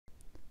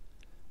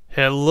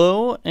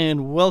Hello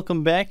and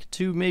welcome back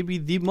to maybe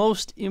the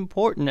most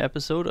important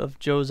episode of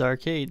Joe's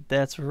Arcade.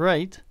 That's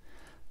right.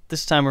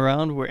 This time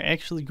around we're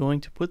actually going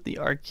to put the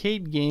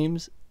arcade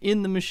games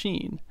in the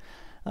machine.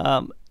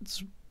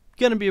 It's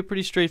going to be a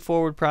pretty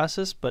straightforward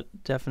process, but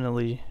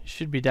definitely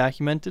should be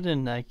documented,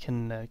 and I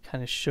can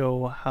kind of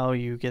show how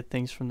you get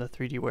things from the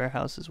 3D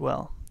warehouse as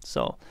well.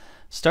 So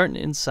starting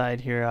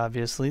inside here,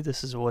 obviously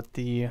this is what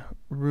the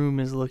room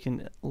is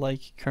looking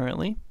like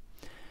currently,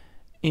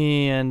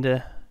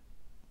 and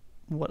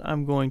what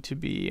I'm going to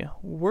be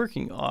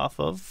working off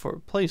of for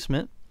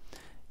placement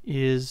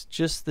is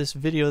just this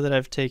video that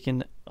I've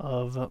taken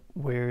of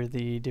where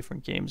the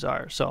different games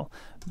are. So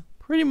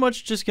pretty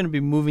much just going to be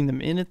moving them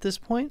in at this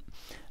point.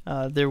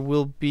 There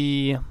will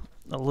be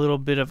a little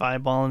bit of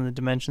eyeballing the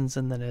dimensions,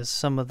 and then as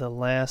some of the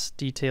last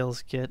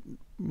details get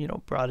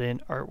brought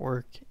in,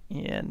 artwork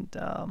and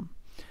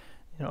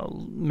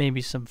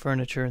maybe some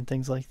furniture and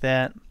things like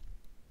that,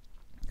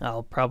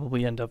 I'll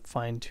probably end up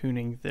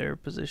fine-tuning their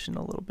position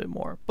a little bit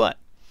more. But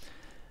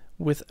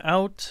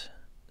without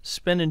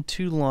spending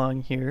too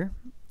long here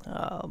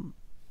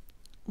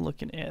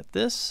looking at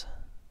this,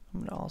 I'm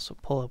going to also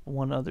pull up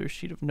one other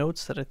sheet of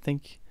notes that I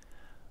think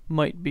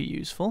might be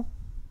useful.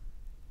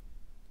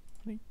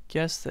 I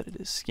guess that it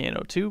is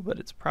Scan02, but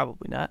it's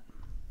probably not.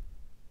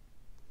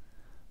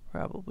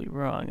 Probably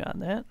wrong on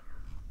that.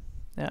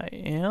 I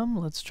am.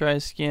 Let's try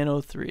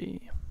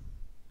Scan03.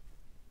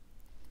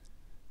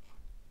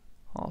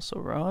 Also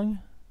wrong.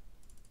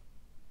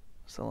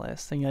 That's the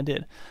last thing I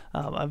did.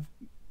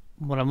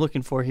 What I'm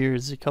looking for here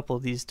is a couple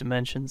of these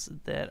dimensions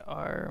that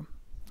are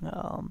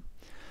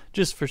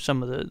just for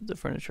some of the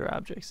furniture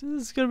objects.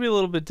 It's going to be a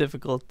little bit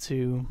difficult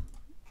to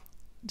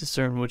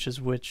discern which is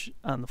which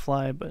on the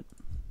fly, but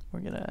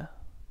we're gonna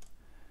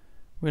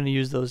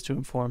use those to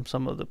inform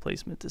some of the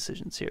placement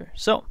decisions here.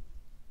 So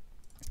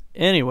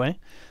anyway,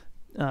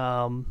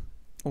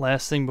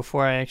 last thing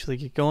before I actually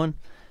get going,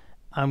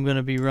 I'm going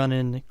to be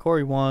running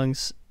Corey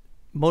Wong's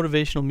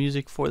motivational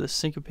music for the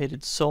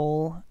Syncopated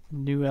Soul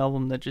new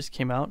album that just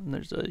came out, and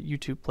there's a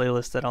YouTube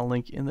playlist that I'll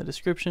link in the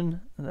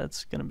description, and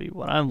that's going to be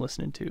what I'm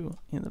listening to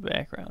in the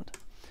background.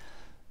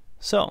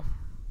 So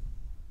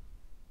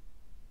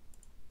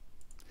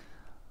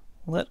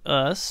let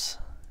us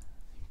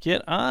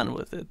get on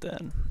with it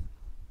then.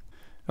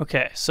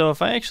 Okay, so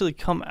if I actually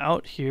come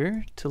out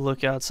here to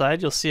look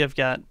outside, you'll see I've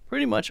got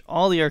pretty much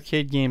all the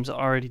arcade games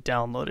already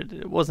downloaded.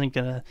 It wasn't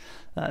going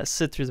to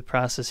sit through the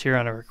process here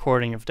on a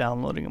recording of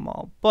downloading them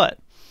all, but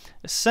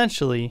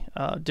essentially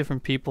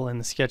different people in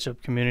the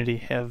SketchUp community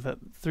have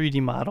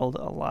 3D modeled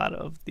a lot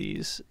of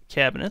these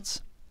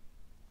cabinets,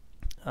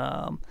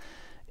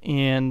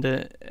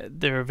 and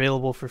they're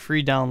available for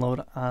free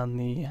download on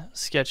the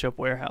SketchUp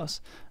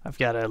warehouse. I've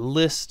got a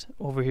list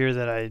over here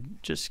that I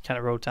just kind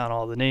of wrote down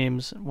all the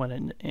names, went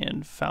in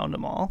and found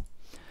them all.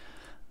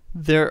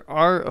 There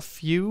are a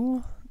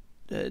few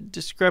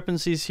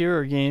discrepancies here,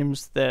 or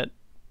games that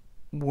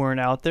weren't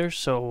out there.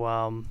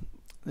 So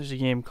there's a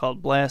game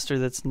called Blaster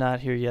that's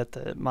not here yet.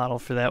 The model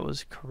for that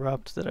was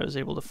corrupt that I was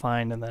able to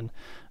find, and then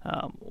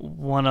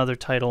one other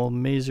title,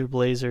 Mazer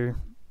Blazer,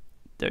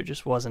 there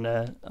just wasn't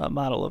a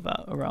model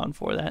around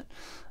for that.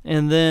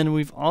 And then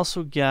we've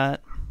also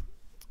got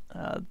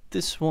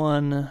this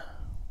one.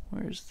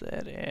 Where's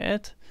that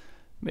at?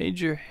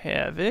 Major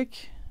Havoc.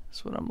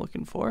 That's what I'm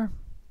looking for.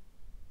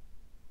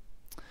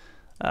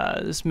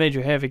 This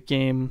Major Havoc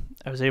game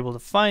I was able to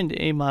find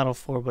a model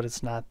for, but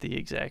it's not the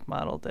exact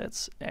model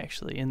that's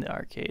actually in the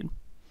arcade.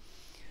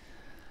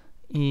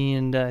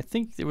 And I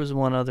think there was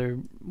one other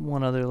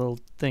little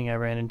thing I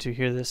ran into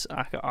here. This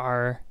Aka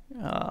R.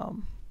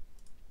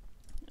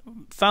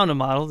 Found a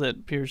model that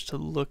appears to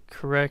look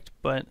correct,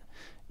 but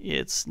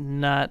it's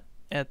not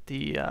at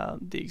the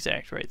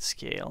exact right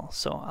scale,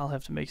 so I'll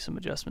have to make some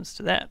adjustments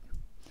to that.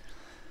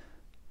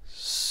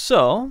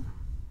 So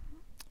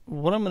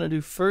what I'm going to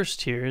do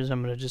first here is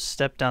I'm going to just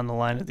step down the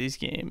line of these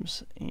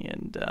games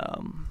and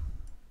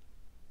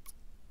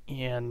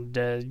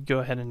go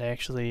ahead and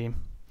actually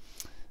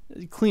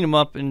clean them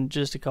up in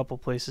just a couple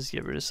places,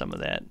 get rid of some of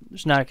that.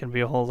 There's not going to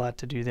be a whole lot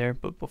to do there,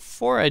 but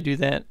before I do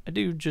that, I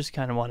do just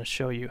kind of want to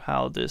show you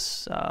how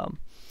this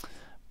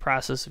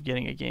process of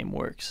getting a game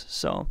works.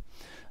 So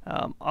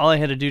all I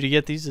had to do to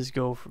get these is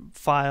go from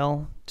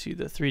File to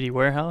the 3D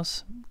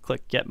warehouse,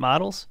 click Get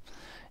Models,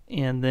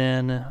 and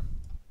then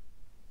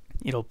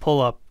it'll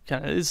pull up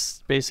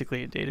it's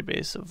basically a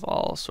database of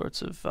all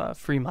sorts of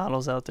free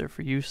models out there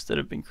for use that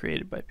have been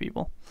created by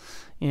people.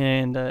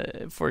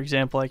 And for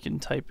example, I can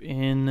type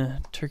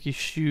in Turkey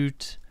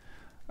Shoot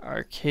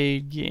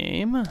arcade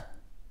game,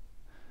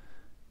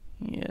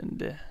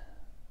 and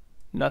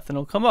nothing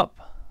will come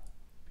up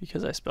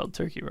because I spelled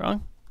turkey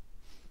wrong.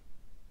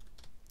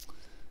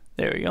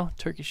 There we go,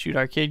 Turkey Shoot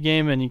arcade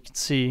game, and you can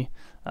see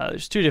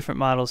there's two different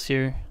models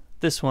here.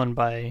 This one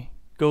by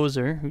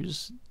Gozer,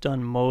 who's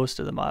done most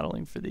of the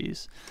modeling for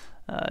these,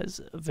 is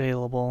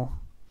available.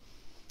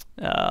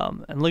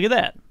 And look at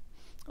that.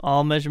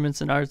 All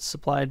measurements and arts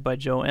supplied by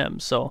Joe M.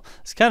 So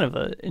it's kind of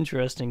an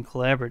interesting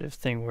collaborative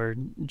thing where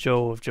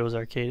Joe of Joe's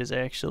Arcade has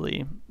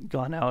actually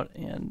gone out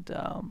and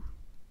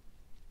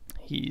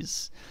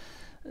he's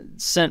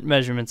sent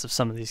measurements of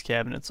some of these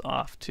cabinets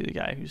off to the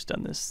guy who's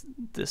done this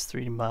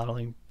 3D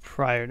modeling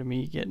prior to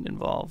me getting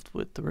involved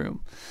with the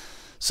room.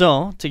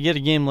 So to get a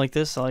game like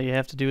this, all you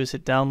have to do is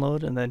hit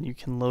download, and then you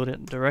can load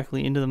it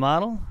directly into the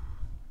model.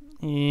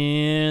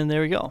 And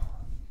there we go.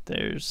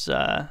 There's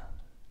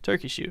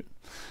Turkey Shoot.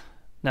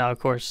 Now, of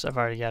course, I've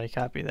already got a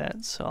copy of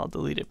that, so I'll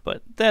delete it.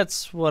 But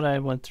that's what I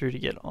went through to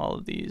get all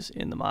of these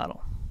in the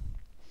model.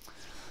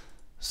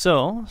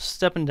 So,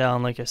 stepping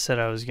down like I said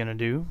I was going to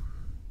do,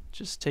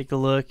 just take a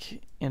look,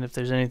 and if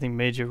there's anything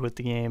major with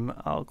the game,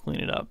 I'll clean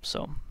it up.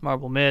 So,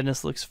 Marble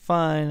Madness looks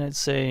fine. I'd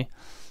say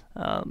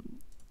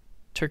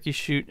Turkey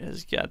Shoot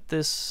has got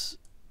this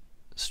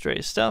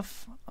stray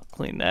stuff. I'll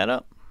clean that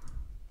up.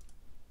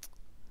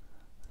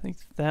 I think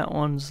that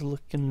one's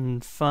looking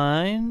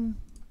fine.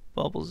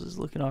 Bubbles is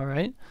looking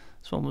alright.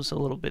 This one was a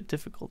little bit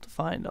difficult to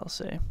find, I'll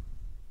say.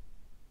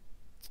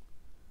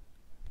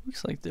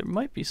 Looks like there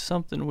might be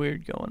something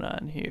weird going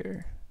on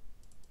here.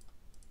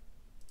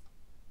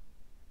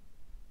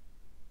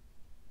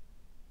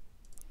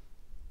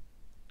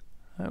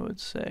 I would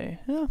say,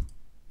 yeah,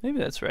 maybe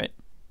that's right.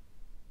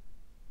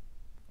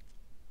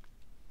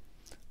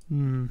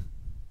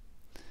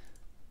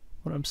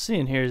 What I'm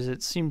seeing here is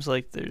it seems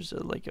like there's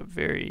like a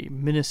very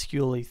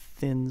minusculely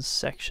thin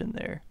section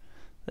there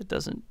that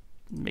doesn't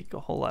make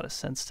a whole lot of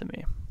sense to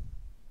me.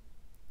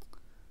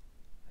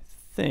 I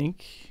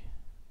think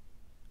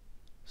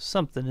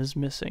something is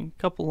missing.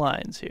 Couple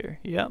lines here.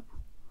 Yep.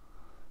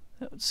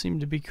 That would seem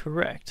to be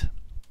correct.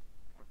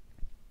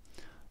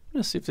 I'm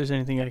going to see if there's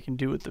anything I can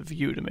do with the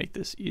view to make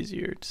this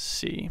easier to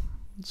see.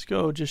 Let's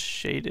go just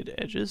shaded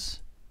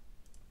edges.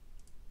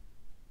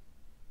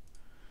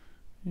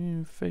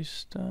 Face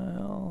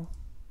style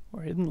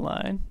or hidden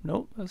line.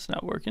 Nope, that's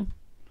not working.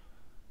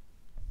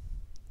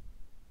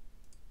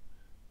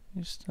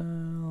 Face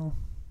style.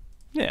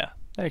 Yeah,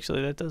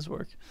 actually that does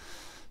work.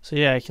 So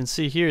yeah, I can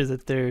see here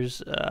that there's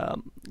a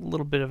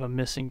little bit of a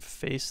missing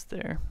face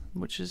there,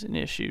 which is an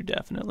issue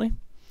definitely.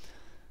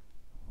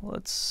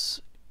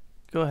 Let's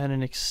go ahead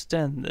and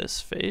extend this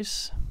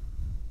face.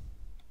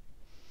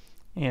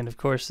 And of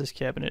course this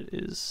cabinet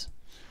is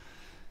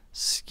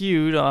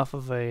skewed off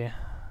of a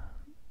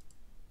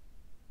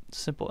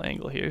simple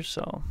angle here,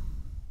 so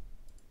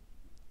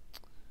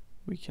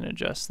we can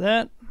adjust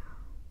that.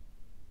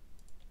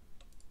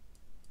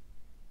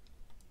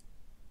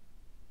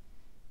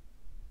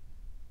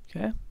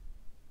 Okay,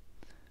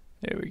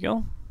 there we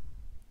go.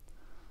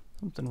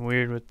 Something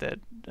weird with that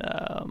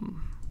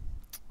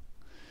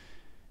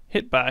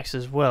hitbox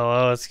as well.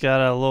 Oh, it's got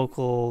a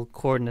local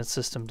coordinate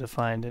system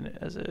defined in it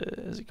as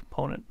a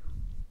component.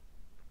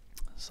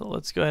 So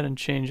let's go ahead and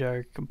change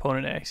our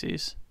component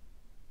axes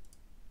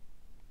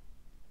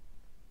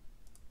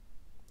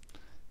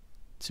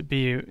to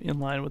be in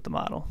line with the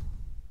model.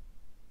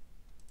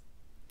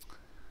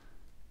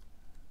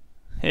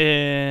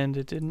 And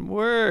it didn't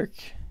work.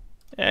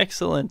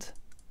 Excellent.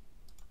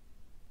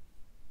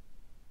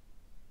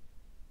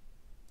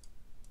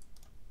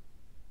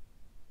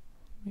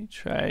 Let me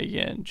try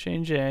again.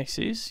 Change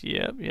axes.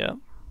 Yep.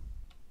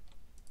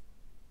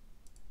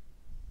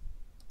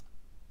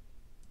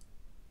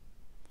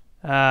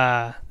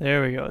 Ah,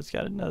 there we go. It's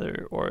got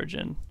another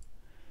origin.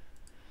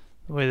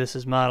 The way this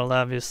is modeled,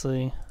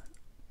 obviously,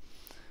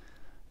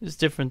 is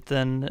different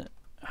than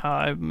how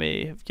I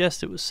may have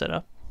guessed it was set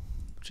up,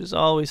 which is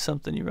always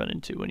something you run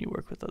into when you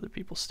work with other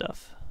people's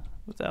stuff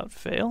without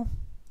fail.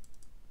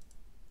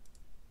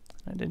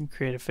 I didn't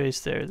create a face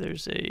there.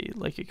 There's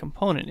like a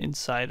component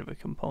inside of a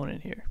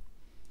component here.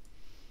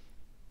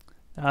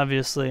 Now,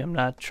 obviously, I'm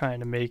not trying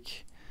to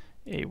make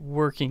a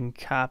working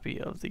copy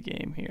of the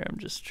game here. I'm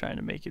just trying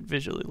to make it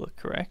visually look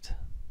correct.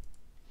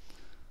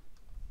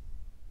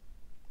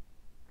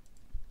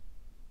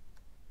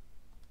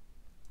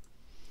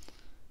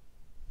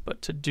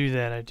 But to do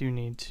that, I do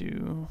need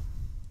to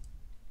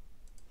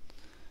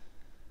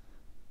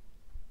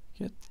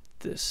get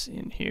this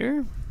in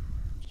here.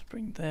 Let's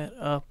bring that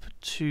up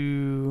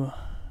to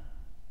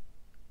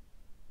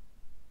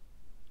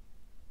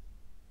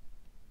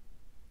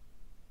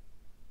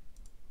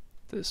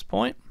this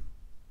point.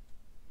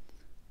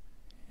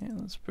 And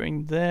let's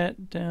bring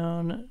that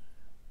down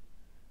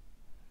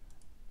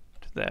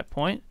to that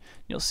point.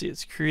 You'll see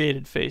it's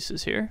created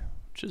faces here,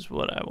 which is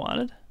what I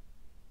wanted.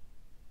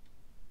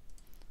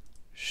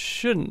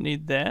 Shouldn't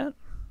need that.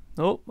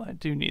 Nope, I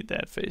do need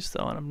that face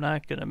though, and I'm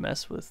not going to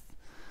mess with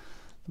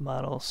the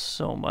model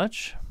so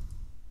much.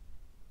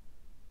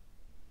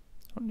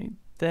 Don't need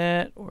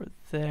that or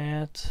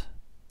that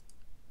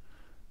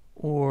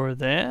or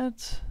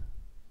that.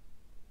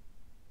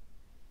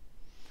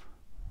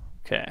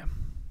 Okay.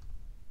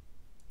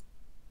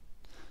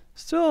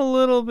 Still a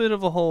little bit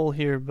of a hole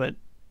here, but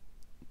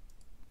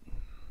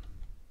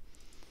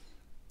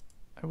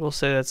I will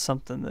say that's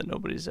something that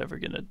nobody's ever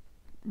going to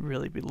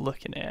really be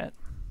looking at.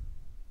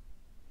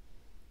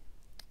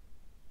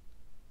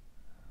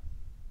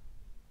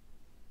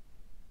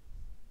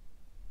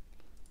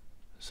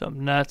 So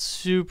I'm not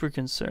super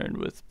concerned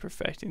with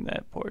perfecting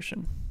that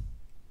portion.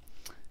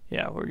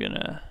 Yeah, we're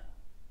gonna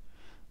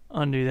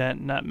undo that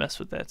and not mess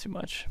with that too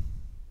much.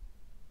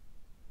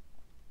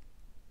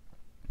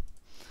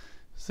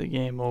 So the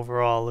game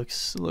overall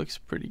looks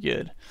pretty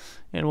good.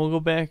 And we'll go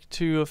back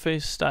to a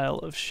face style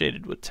of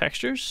shaded with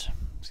textures.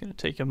 It's gonna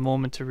take a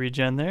moment to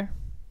regen there.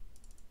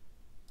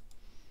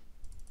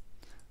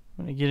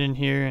 I'm gonna get in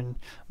here, and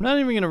I'm not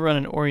even gonna run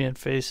an orient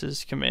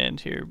faces command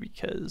here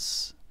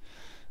because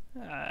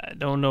I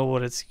don't know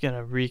what it's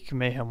gonna wreak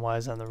mayhem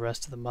wise on the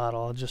rest of the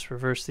model. I'll just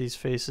reverse these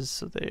faces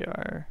so they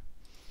are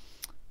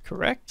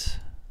correct.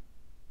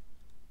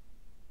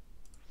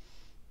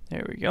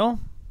 There we go.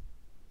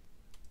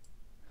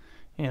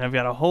 And I've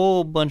got a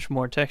whole bunch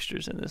more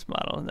textures in this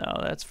model now,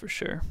 that's for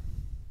sure.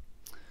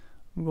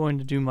 I'm going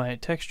to do my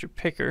texture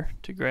picker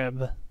to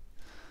grab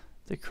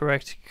the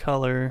correct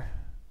color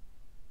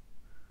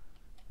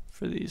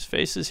for these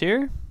faces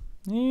here.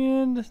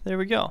 And there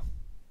we go.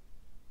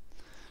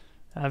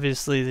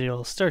 Obviously,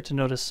 you'll start to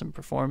notice some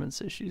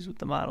performance issues with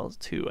the models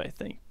too, I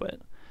think, but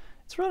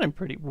it's running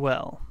pretty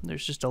well.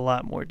 There's just a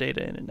lot more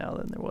data in it now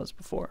than there was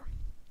before.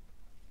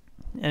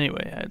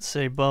 Anyway, I'd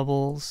say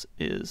Bubbles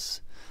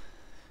is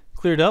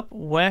cleared up.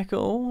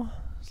 Wacko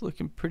is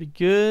looking pretty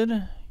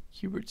good.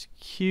 Cubert's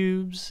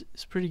Cubes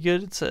is pretty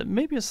good. It's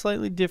maybe a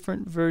slightly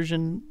different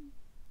version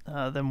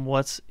than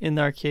what's in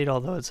the arcade,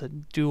 although it's a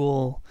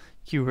dual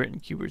Cubert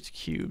and Cubert's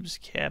Cubes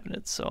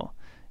cabinet, so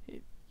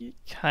it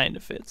kind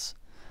of fits.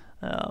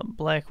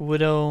 Black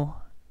Widow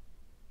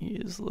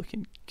is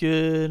looking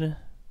good.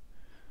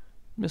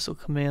 Missile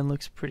Command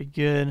looks pretty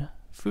good.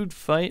 Food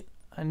Fight,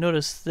 I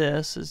noticed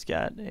this has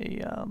got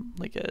a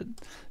like a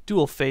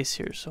dual face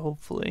here, so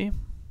hopefully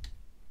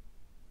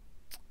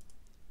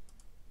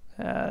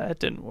that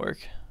didn't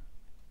work.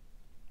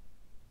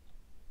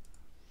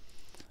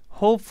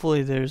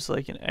 Hopefully there's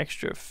like an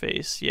extra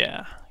face,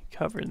 yeah,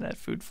 covering that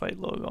Food Fight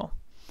logo.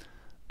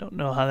 Don't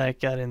know how that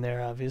got in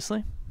there,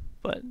 obviously,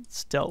 but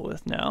it's dealt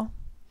with now.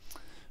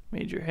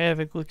 Major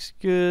Havoc looks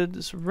good.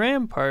 This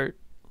Rampart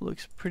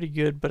looks pretty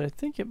good, but I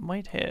think it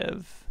might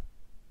have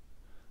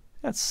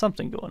got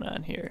something going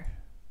on here.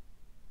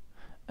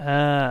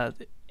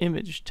 The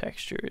image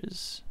texture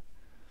is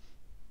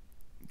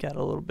got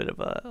a little bit of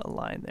a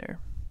line there.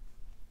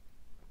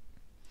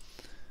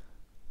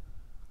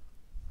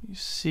 You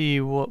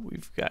see what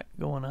we've got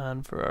going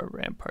on for our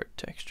Rampart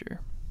texture.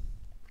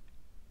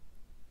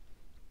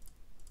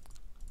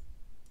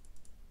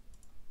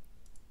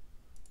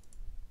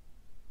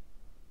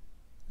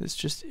 This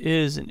just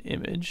is an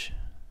image,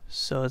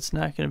 so it's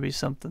not going to be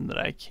something that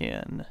I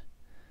can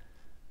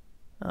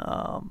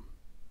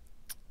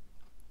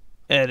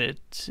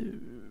edit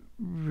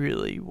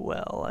really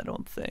well, I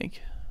don't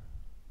think.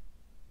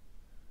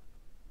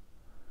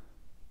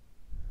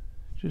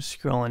 Just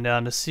scrolling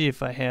down to see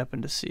if I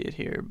happen to see it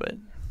here, but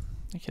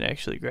I can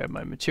actually grab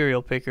my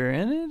material picker,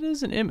 and it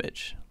is an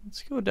image.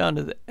 Let's go down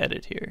to the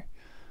edit here.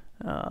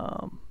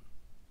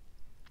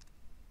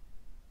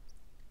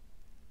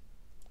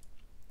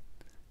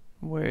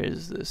 Where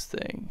is this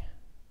thing?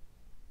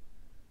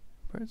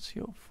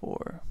 Partio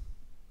 4.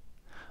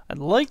 I'd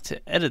like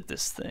to edit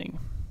this thing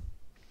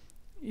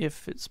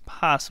if it's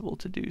possible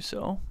to do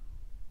so.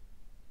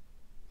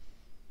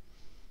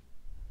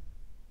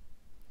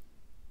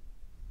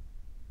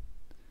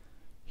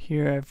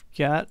 Here I've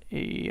got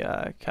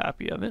a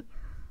copy of it.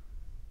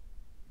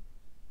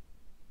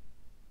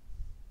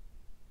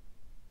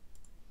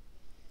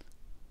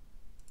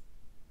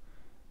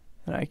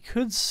 And I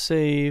could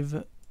save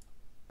a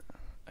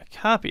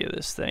copy of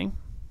this thing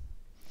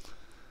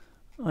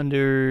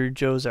under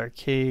Joe's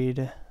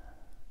Arcade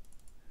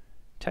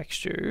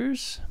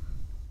Textures,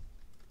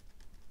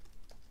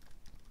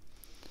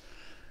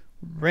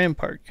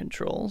 Rampart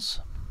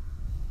Controls,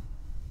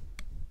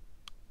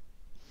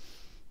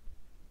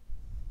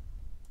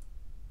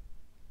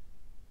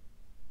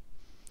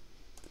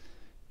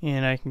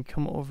 and I can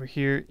come over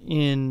here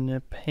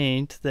in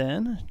Paint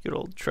then, good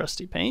old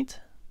trusty Paint,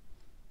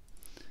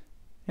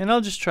 and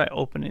I'll just try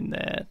opening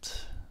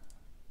that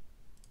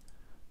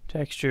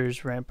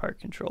Textures,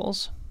 Rampart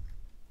Controls,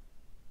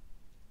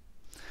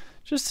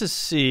 just to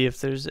see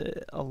if there's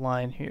a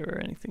line here or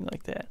anything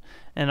like that.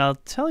 And I'll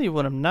tell you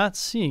what I'm not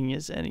seeing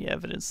is any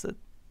evidence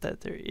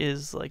that there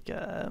is like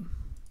a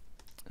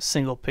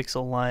single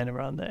pixel line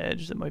around the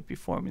edge that might be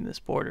forming this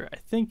border. I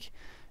think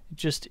it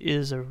just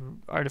is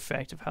an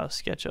artifact of how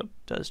SketchUp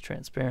does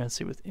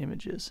transparency with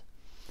images.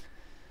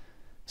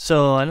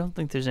 So I don't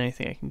think there's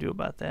anything I can do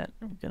about that.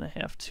 I'm going to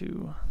have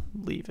to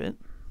leave it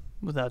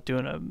without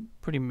doing a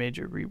pretty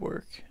major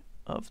rework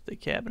of the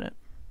cabinet.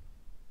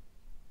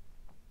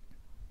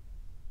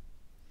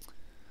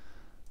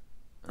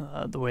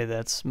 The way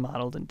that's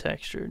modeled and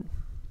textured.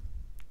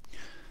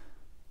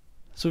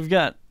 So we've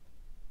got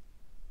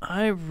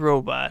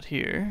iRobot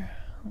here.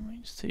 Let me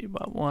just tell you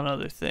about one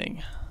other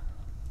thing.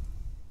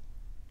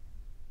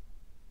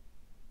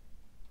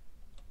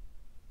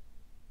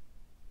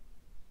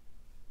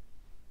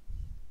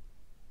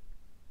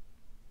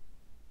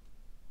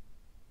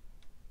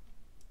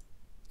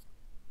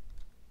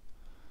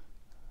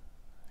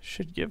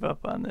 should give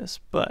up on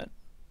this, but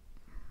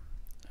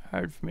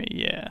hard for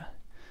me.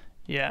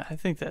 Yeah, I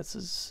think that's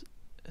as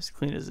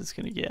clean as it's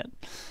gonna get.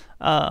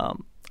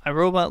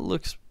 iRobot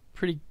looks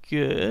pretty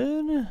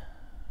good.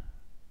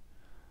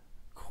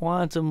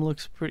 Quantum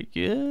looks pretty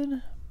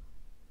good.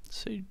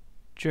 So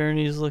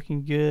Journey's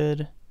looking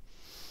good.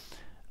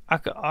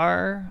 Aka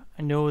R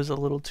I know is a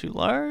little too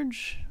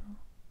large.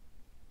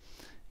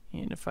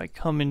 And if I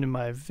come into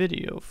my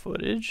video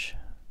footage,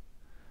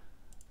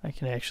 I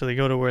can actually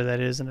go to where that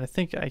is, and I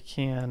think I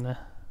can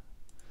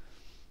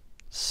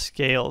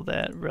scale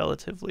that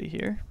relatively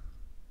here.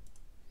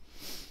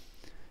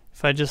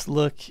 If I just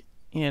look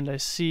and I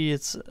see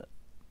it's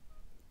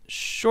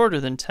shorter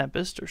than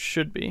Tempest, or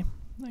should be,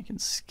 I can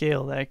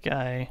scale that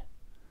guy.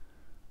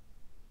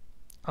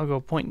 I'll go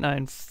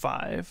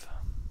 0.95.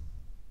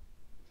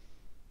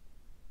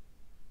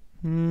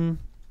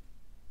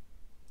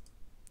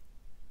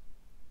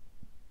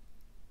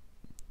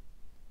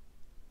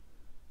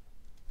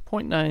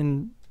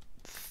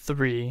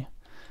 0.93.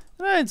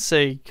 And I'd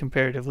say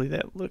comparatively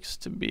that looks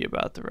to be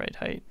about the right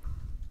height.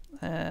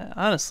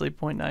 Honestly,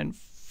 0.95.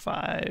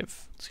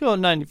 Let's go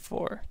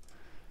 94.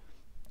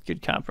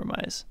 Good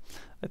compromise.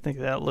 I think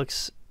that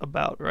looks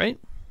about right.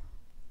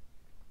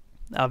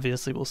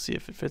 Obviously, we'll see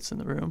if it fits in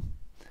the room.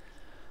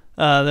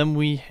 Then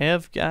we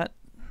have got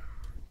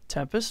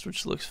Tempest,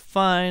 which looks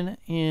fine,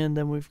 and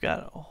then we've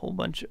got a whole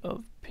bunch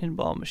of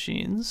pinball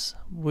machines,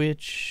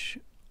 which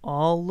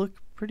all look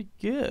pretty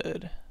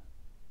good.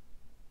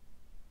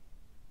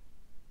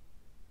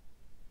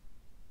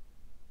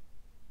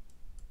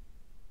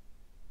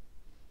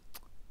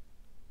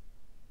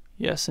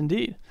 Yes,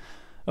 indeed.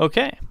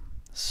 Okay,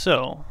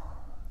 so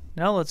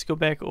now let's go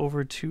back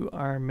over to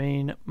our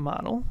main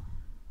model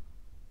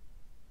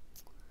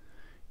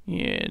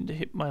and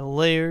hit my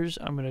layers.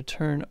 I'm going to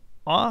turn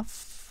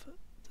off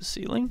the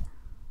ceiling.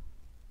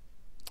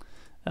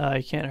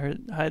 I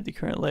can't hide the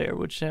current layer,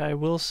 which I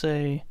will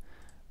say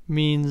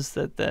means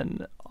that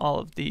then all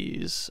of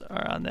these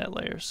are on that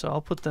layer. So I'll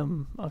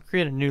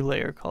create a new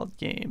layer called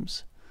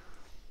games.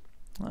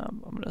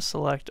 I'm going to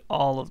select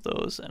all of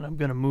those and I'm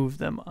going to move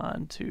them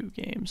onto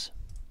games.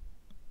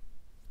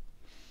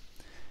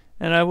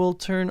 And I will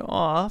turn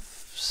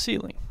off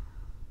ceiling.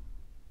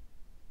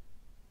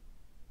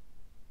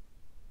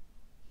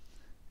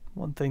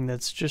 One thing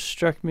that's just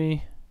struck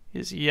me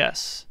is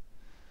yes,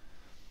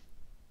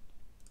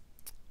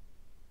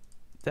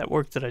 that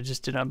work that I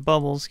just did on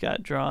bubbles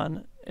got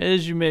drawn,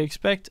 as you may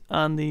expect,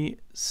 on the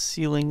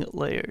ceiling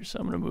layer. So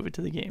I'm going to move it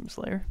to the games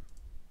layer.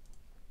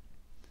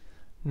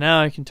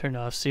 Now I can turn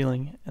off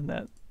ceiling and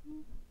that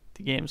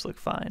the games look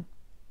fine.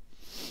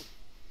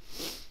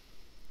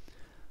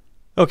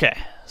 Okay,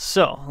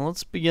 so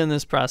let's begin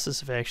this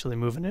process of actually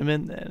moving him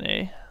in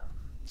then,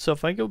 So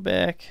if I go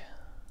back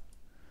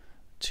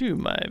to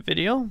my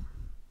video,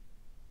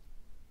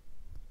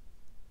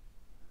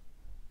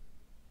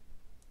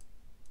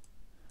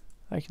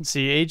 I can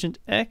see Agent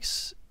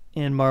X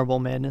and Marble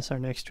Madness are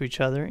next to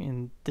each other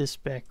in this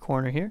back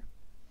corner here.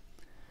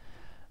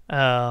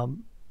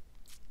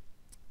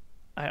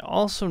 I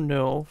also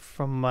know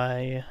from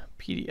my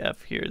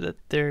PDF here that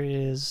there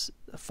is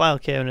a file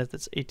cabinet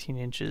that's 18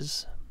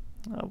 inches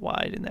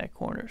wide in that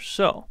corner.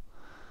 So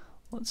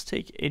let's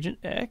take Agent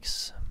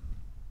X.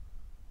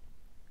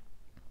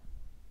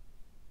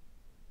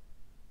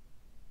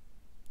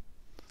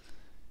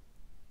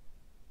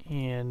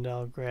 And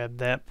I'll grab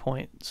that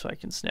point so I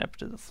can snap it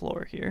to the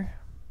floor here.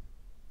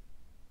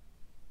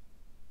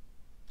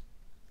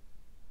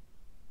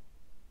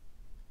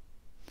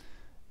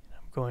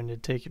 Going to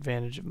take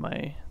advantage of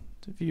the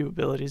view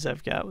abilities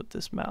I've got with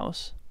this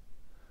mouse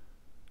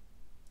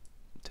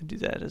to do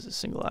that as a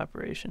single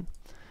operation.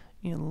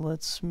 And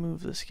let's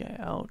move this guy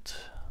out.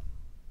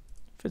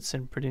 Fits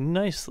in pretty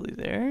nicely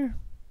there.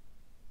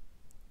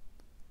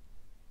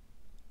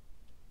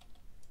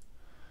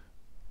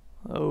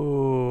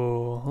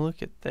 Oh,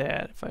 look at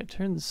that. If I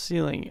turn the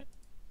ceiling,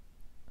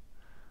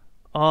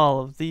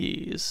 all of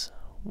these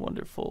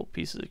wonderful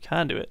pieces of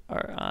conduit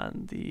are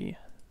on the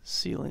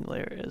ceiling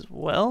layer as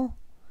well.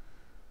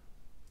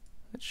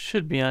 It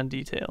should be on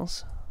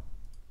details.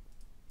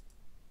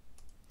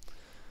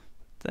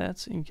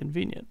 That's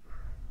inconvenient.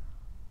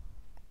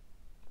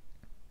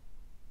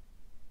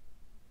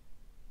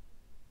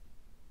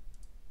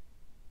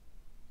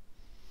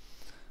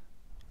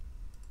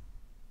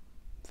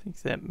 I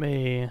think that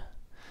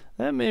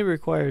may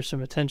require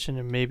some attention,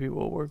 and maybe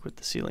we'll work with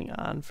the ceiling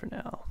on for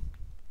now.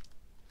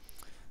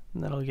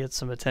 And that'll get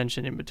some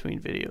attention in between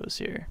videos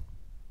here.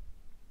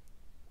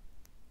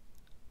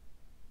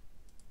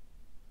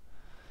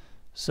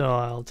 So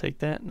I'll take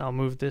that and I'll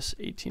move this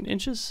 18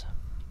 inches.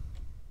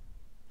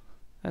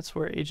 That's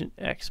where Agent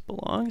X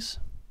belongs.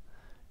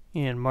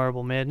 And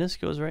Marble Madness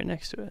goes right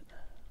next to it.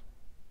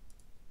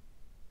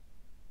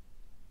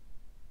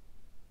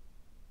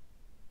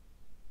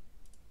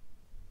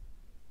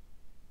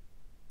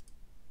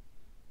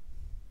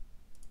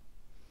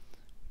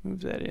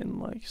 Move that in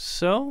like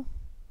so.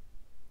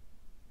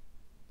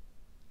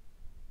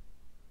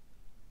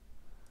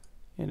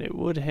 And it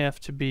would have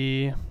to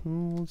be,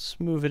 let's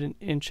move it an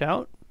inch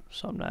out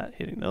so I'm not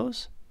hitting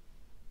those.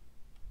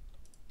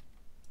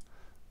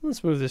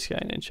 Let's move this guy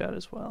an inch out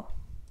as well.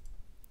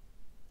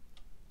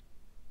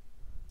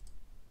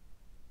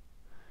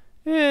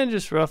 And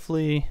just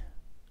roughly,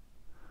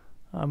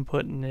 I'm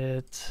putting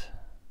it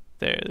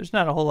there. There's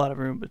not a whole lot of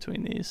room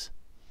between these.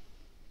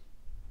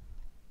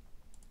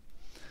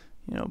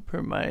 You know,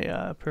 per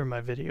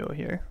my video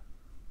here.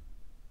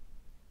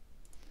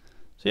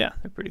 So yeah,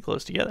 they're pretty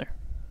close together.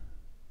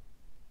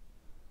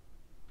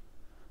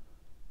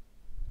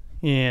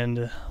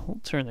 And we'll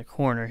turn the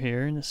corner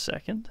here in a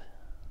second.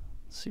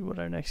 Let's see what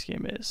our next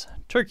game is.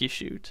 Turkey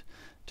Shoot.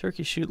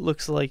 Turkey Shoot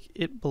looks like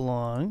it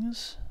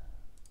belongs,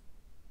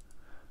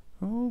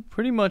 oh,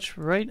 pretty much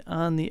right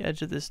on the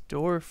edge of this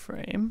door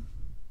frame.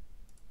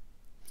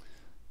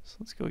 So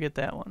let's go get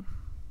that one.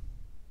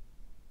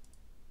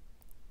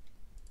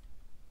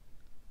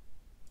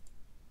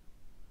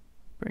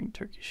 Bring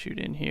Turkey Shoot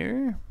in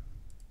here.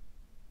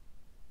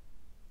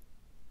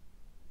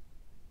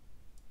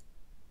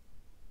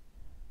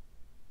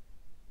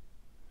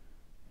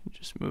 And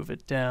just move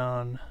it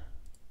down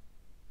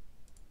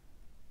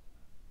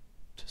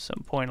to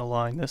some point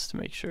along this to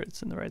make sure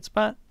it's in the right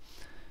spot.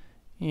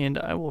 And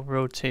I will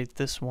rotate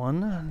this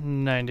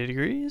one 90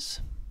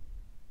 degrees.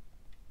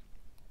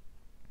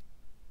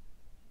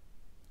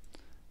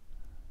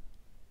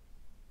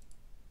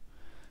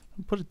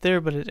 I'll put it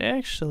there, but it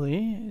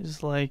actually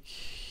is like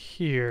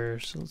here.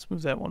 So let's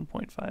move that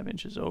 1.5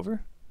 inches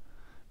over.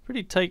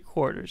 Pretty tight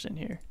quarters in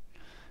here.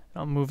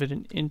 I'll move it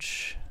an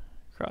inch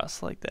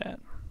across like that.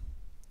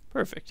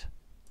 Perfect.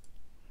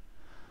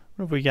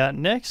 What have we got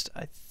next?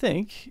 I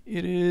think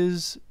it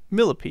is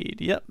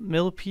Millipede. Yep,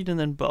 Millipede and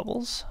then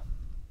Bubbles.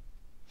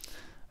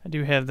 I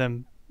do have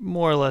them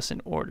more or less in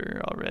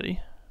order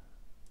already.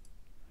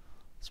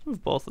 Let's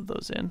move both of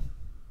those in.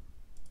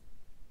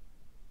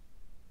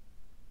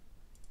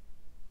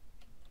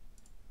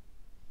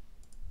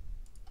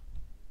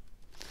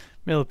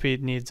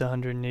 Millipede needs a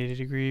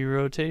 180-degree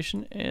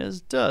rotation,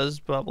 as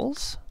does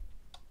Bubbles.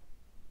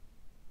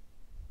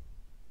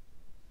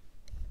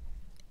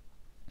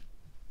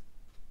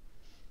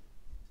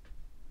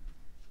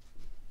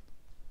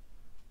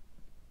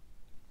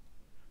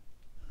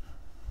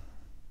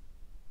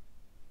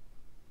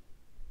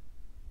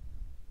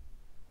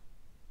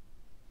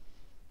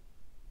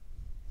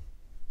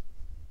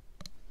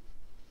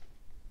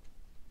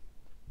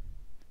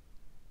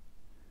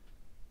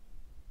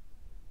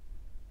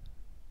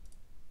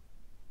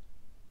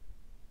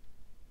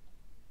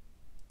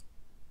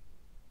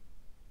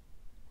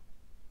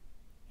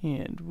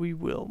 And we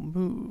will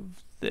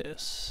move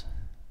this,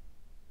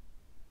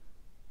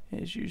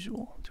 as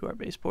usual, to our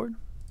baseboard.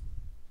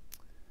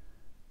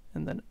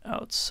 And then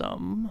out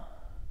some.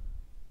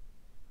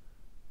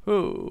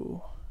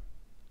 Oh,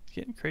 it's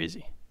getting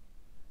crazy.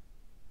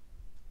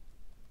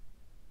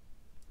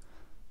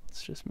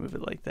 Let's just move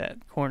it like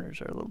that.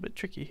 Corners are a little bit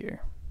tricky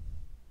here.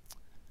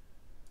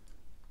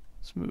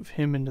 Let's move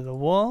him into the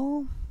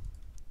wall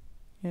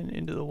and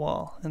into the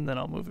wall. And then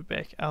I'll move it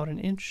back out an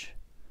inch.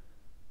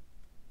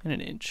 And an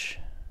inch.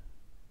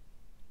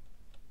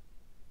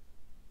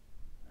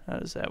 How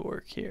does that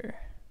work here?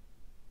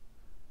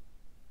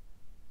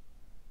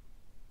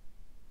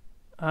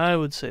 I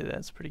would say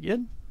that's pretty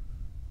good.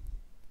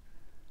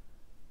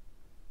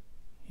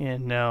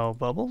 And now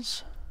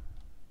Bubbles.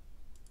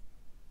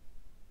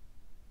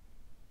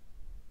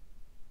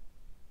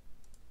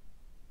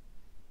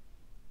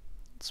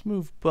 Let's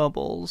move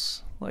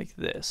Bubbles like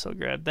this. I'll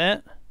grab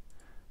that.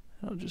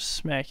 I'll just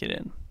smack it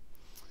in.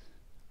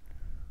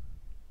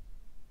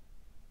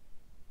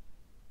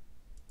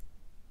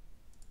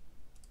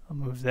 I'll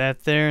move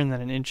that there and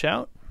then an inch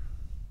out.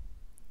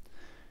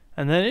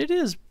 And then it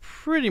is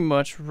pretty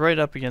much right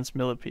up against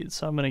Millipede,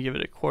 so I'm going to give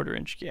it a 1/4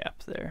 inch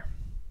gap there.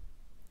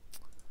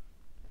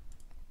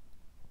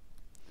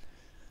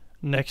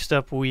 Next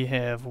up we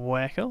have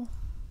Wacko.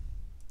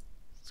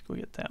 Let's go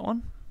get that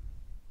one.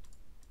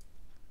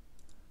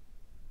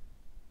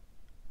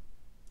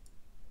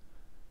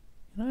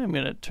 And I'm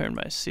going to turn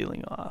my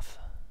ceiling off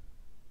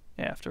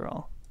after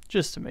all,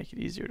 just to make it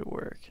easier to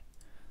work.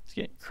 It's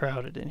getting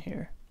crowded in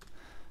here.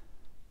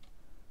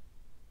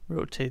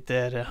 Rotate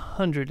that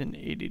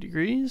 180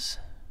 degrees.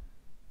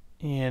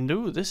 And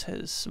ooh, this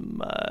has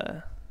some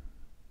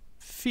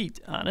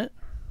feet on it,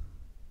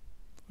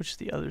 which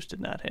the others did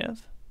not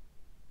have.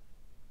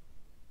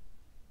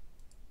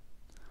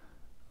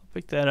 I'll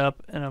pick that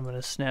up and I'm going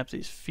to snap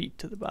these feet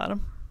to the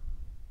bottom.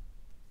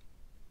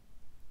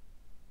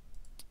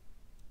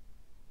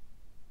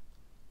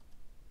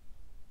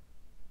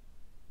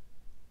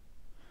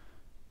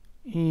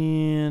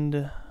 And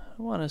I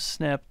want to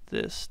snap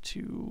this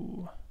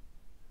to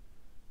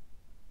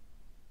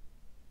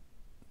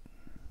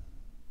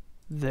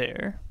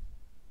there.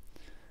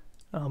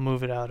 I'll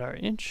move it out our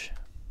inch.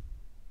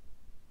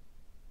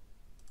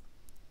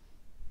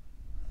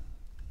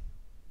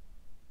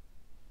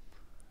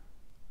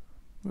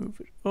 Move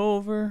it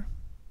over.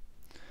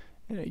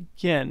 And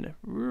again,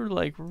 we're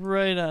like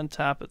right on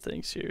top of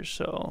things here,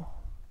 so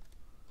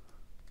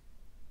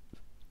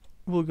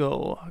we'll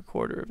go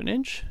 1/4 of an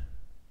inch.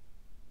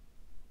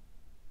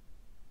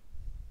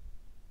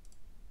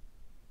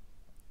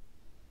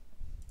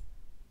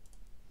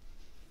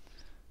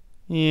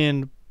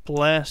 And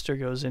blaster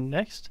goes in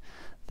next.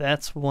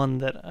 That's one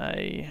that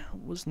I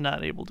was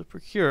not able to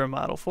procure a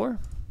model for.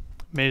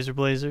 Mazer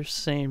Blazer,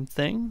 same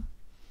thing.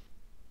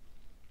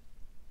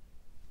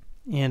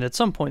 And at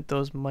some point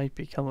those might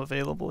become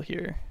available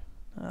here.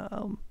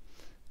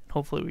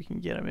 Hopefully we can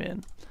get them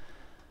in.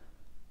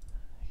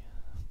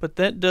 But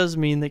that does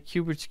mean that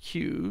Kubert's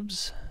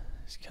Cubes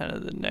is kind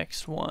of the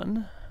next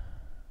one.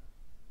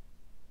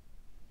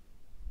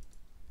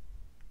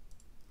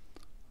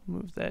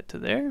 Move that to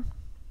there.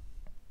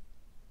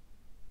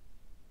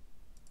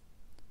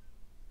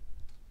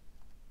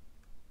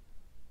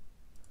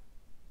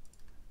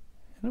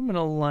 And I'm going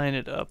to line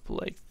it up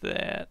like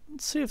that.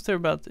 Let's see if they're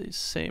about the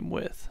same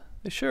width.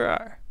 They sure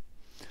are.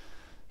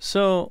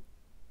 So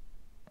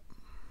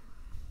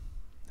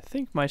I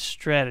think my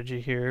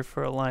strategy here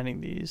for aligning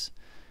these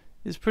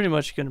is pretty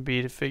much going to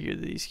be to figure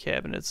these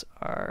cabinets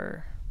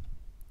are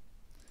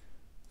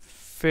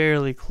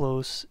fairly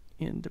close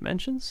in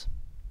dimensions.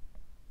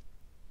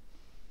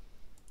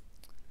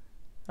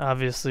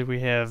 Obviously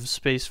we have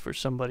space for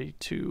somebody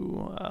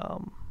to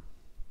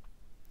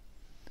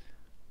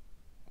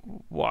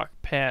walk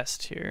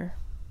past here.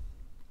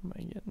 Am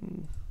I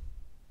getting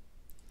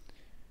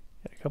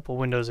got a couple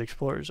Windows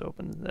Explorers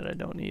open that I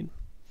don't need.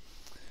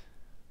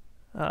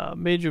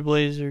 Mazer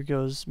Blazer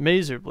goes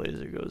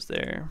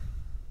there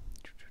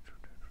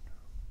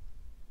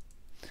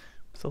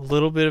with a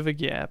little bit of a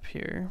gap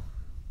here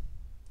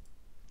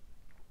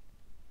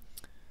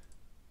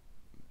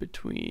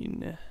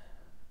between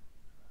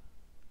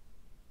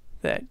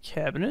that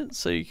cabinet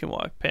so you can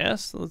walk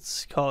past.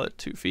 Let's call it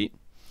 2 feet.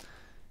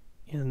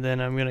 And then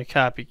I'm going to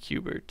copy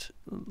Kubert,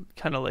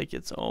 kind of like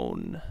its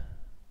own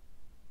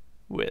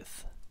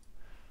width.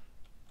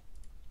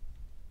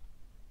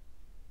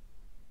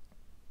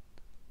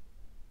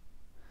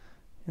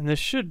 And this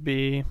should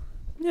be,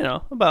 you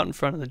know, about in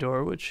front of the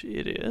door, which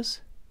it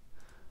is.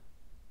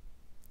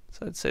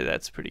 So I'd say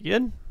that's pretty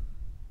good.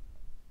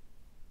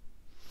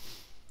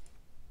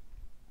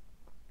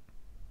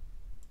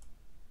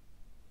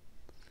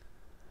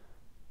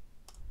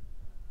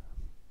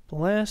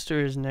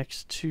 Blaster is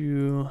next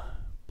to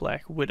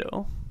Black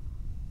Widow.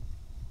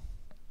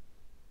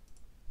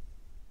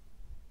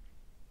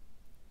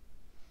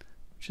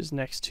 Which is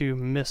next to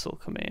Missile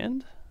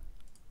Command.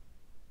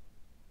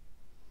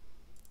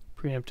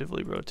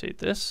 Preemptively rotate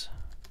this.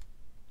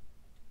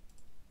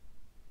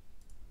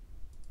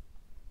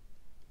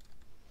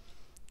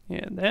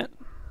 And that.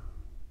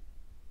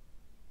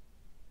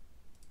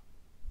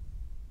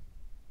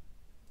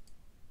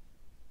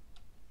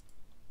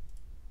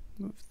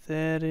 Move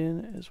that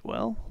in as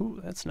well. Ooh,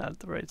 that's not at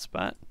the right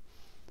spot.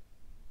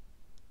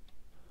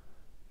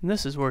 And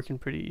this is working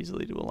pretty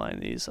easily to align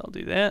these. I'll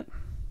do that.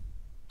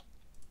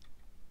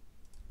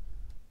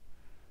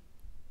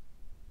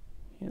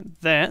 And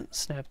that,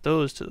 snap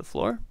those to the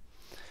floor.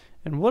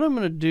 And what I'm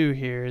going to do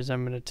here is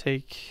I'm going to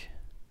take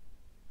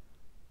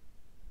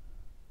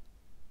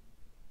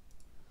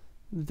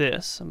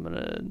this. I'm going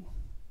to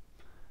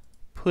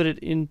put it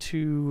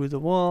into the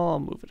wall. I'll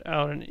move it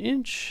out an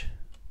inch.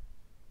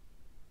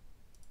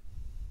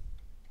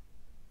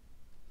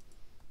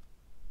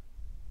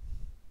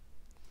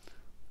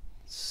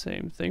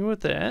 Same thing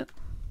with that.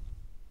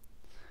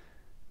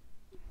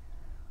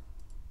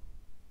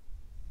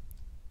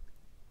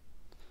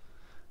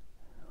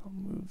 I'll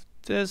move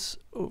this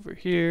over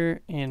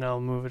here and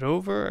I'll move it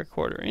over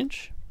 1/4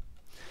 inch.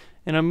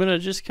 And I'm going to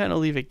just kind of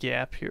leave a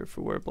gap here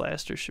for where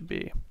Blaster should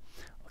be.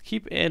 I'll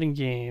keep adding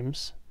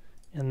games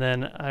and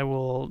then I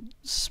will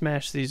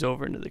smash these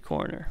over into the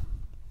corner.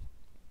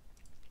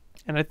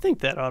 And I think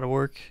that ought to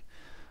work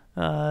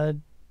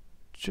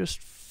just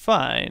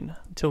fine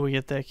until we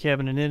get that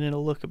cabinet in.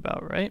 It'll look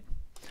about right.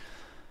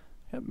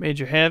 Got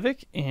Major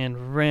Havoc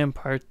and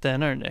Rampart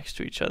then are next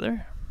to each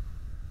other.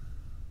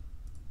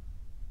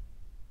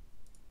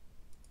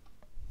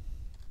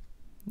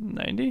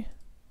 $90.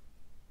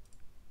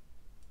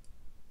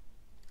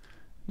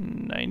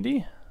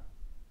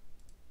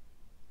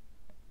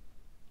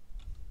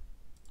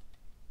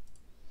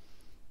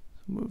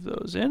 Move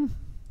those in.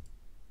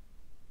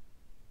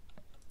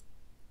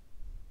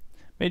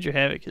 Major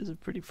Havoc is a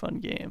pretty fun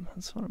game.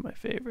 It's one of my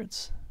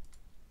favorites.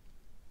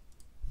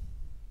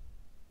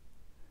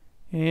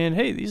 And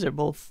hey, these are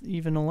both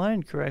even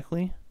aligned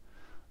correctly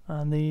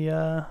on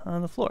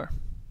the floor.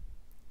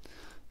 So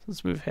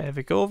let's move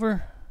Havoc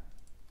over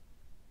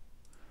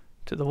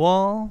to the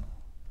wall,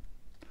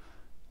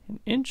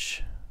 an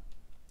inch.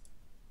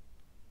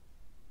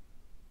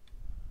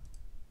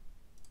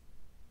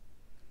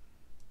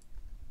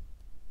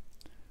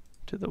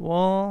 To the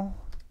wall,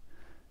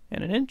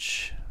 and an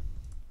inch.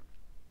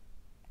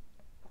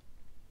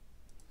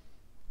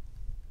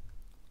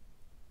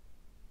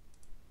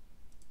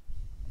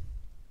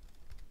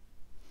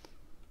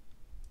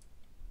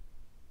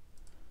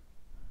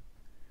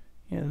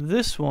 And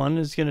this one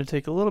is going to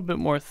take a little bit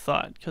more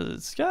thought because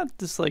it's got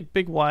this like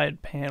big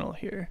wide panel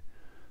here.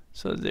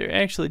 So there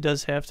actually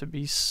does have to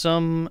be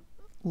some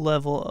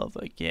level of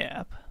a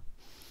gap.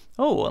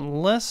 Oh,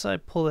 unless I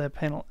pull that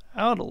panel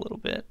out a little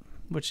bit,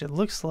 which it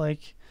looks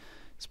like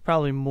it's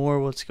probably more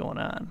what's going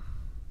on.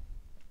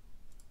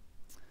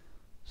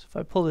 So if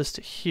I pull this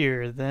to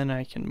here, then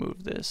I can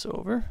move this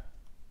over.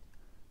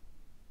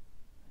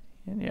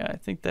 And yeah, I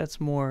think that's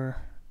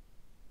more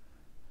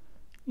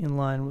in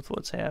line with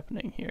what's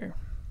happening here.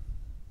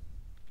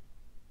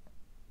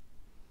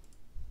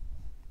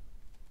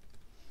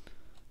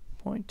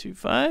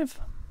 .25.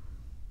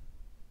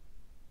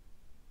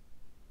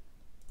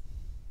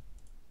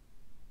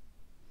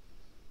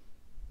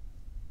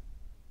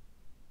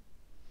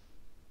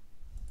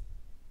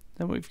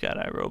 Then we've got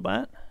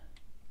iRobot.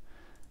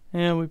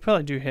 And we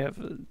probably do have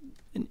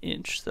an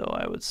inch, though,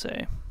 I would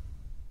say.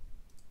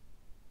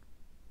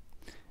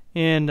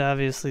 And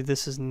obviously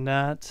this is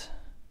not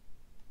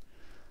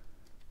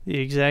the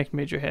exact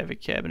Major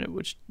Havoc cabinet,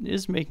 which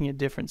is making a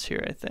difference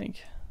here, I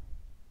think,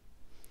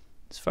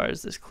 as far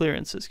as this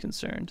clearance is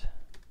concerned.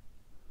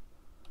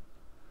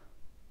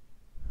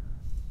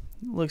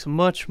 It looks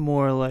much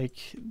more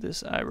like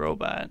this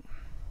iRobot,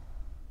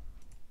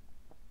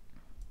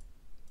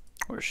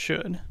 or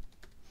should.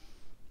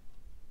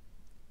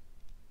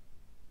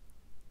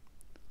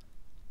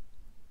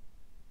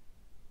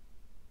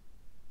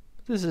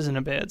 This isn't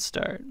a bad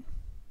start.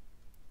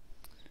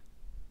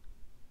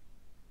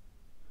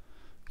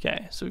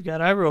 Okay, so we've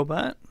got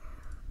iRobot.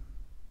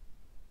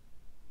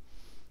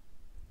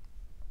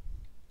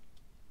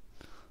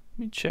 Let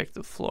me check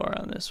the floor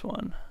on this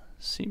one.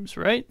 Seems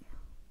right.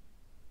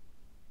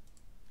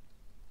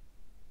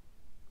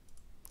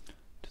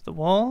 To the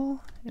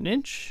wall, an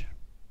inch.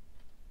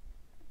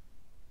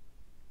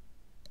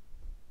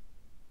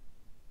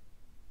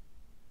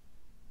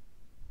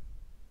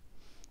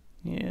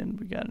 And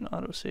we got an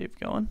autosave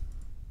going.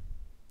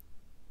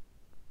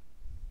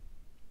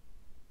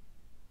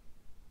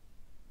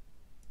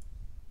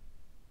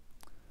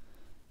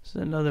 This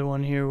is another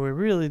one here where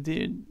really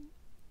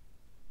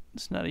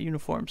it's not a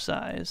uniform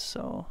size,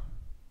 so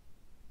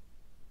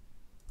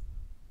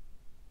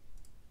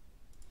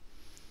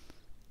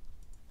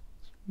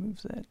let's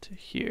move that to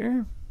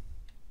here.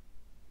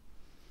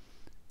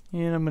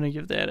 And I'm going to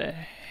give that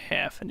a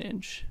 1/2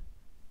 inch.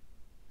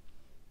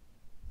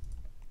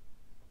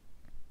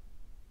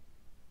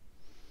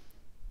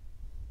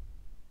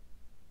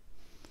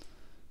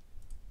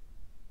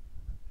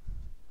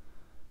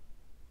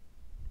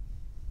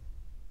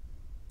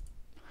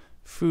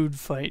 Food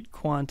Fight,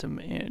 Quantum,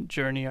 and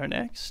Journey are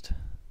next.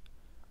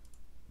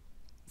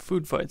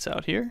 Food Fight's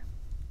out here.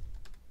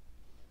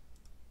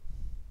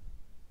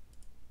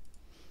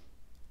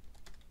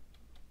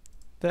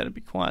 That'd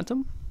be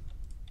Quantum.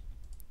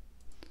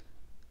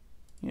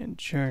 And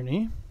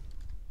Journey.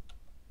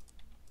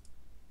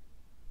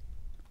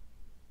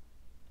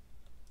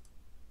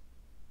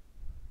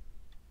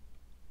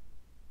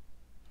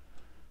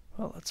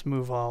 Well, let's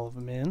move all of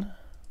them in.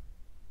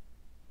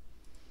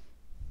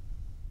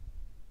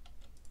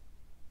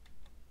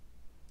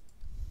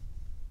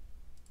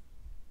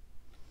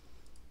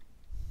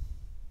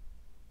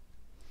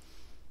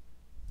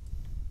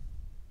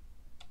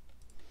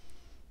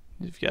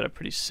 You've got a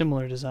pretty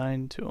similar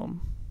design to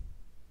them.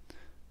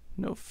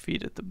 No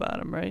feet at the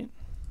bottom, right?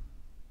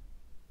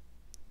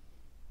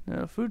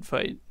 Now, Food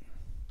Fight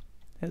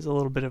has a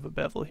little bit of a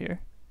bevel here.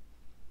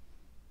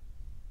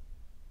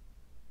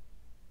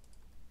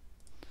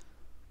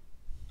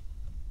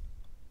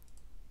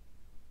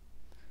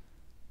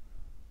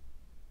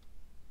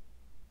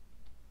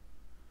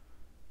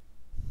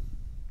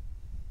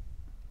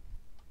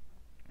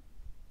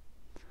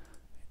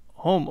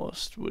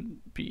 Almost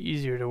would be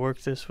easier to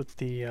work this with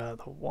the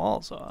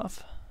walls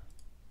off.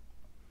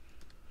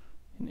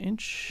 An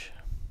inch.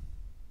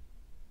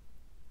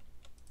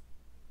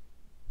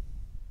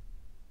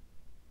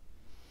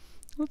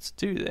 Let's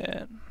do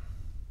that.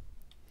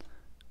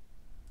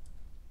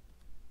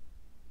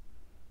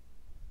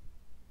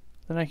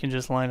 Then I can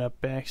just line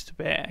up backs to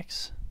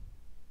backs.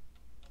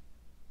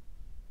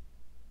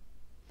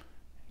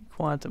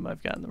 Quantum,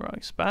 I've got in the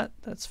wrong spot.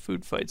 That's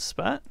Food Fight's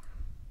spot.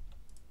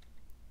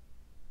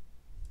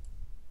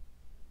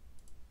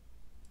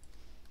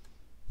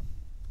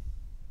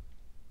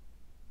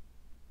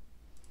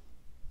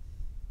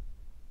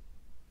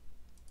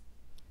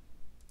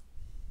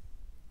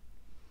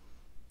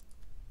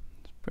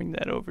 Bring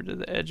that over to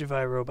the edge of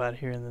iRobot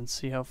here and then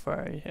see how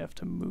far I have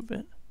to move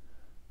it.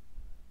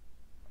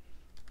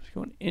 Just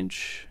go an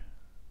inch.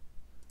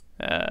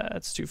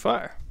 That's too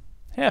far.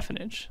 1/2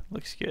 inch.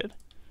 Looks good.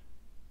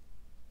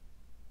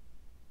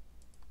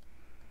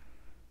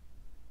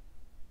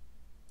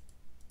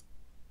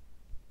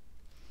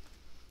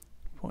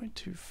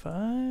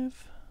 .25.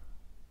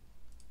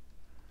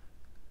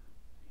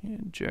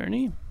 And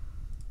Journey.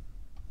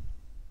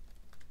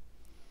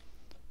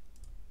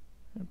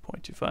 And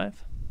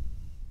 .25.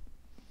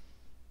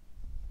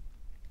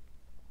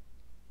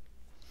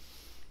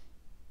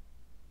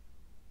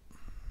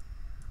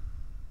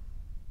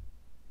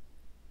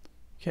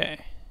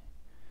 Okay,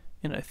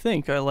 and I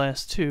think our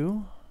last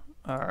two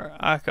our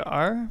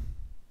AKR.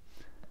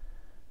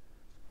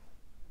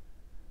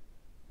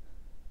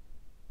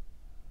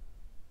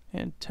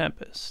 And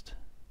Tempest.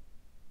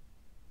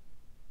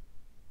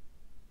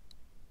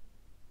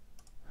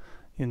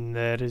 And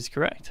that is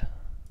correct.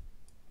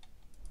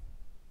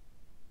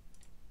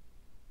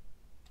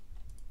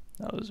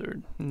 Those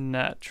are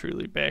not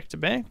truly back to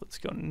back. Let's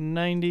go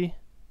 90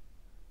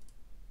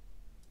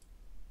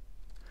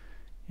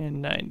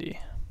 and 90.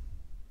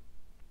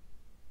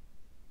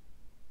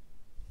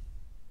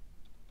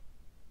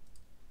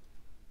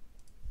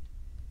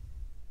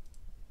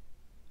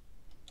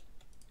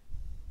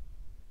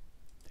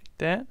 Take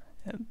that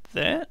and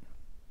that.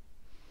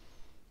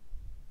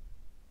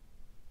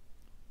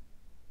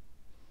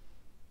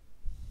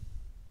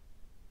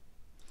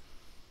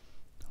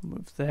 I'll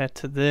move that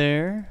to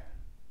there.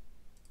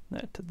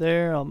 That to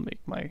there. I'll make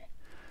my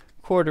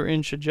 1/4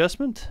 inch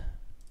adjustment.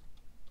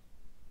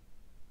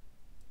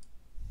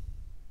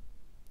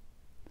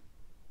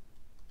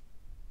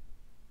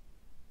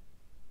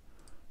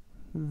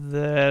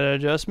 That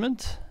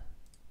adjustment.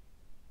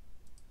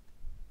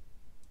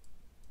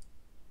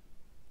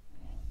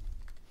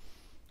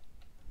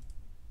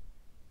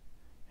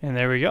 And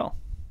there we go.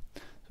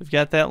 So we've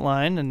got that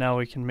line, and now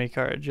we can make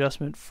our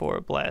adjustment for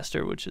a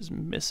blaster, which is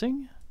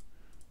missing.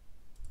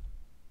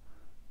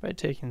 By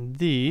taking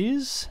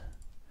these,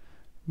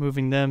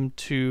 moving them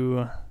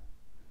to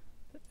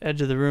the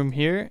edge of the room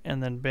here,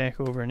 and then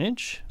back over 1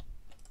 inch.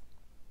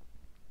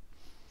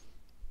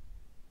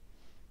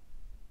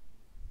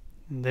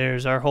 And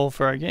there's our hole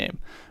for our game.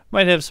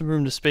 Might have some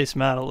room to space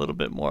them out a little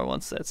bit more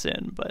once that's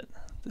in, but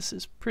this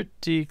is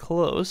pretty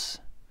close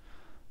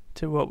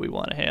to what we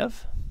want to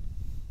have.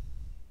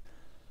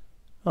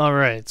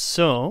 Alright,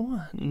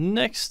 so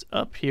next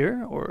up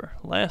here, or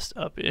last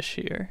up-ish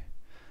here,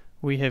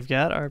 we have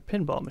got our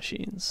pinball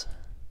machines.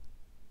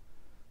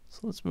 So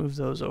let's move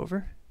those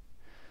over.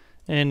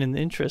 And in the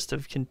interest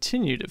of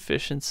continued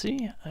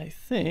efficiency, I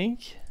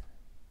think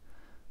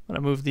I'm going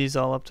to move these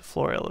all up to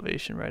floor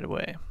elevation right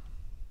away.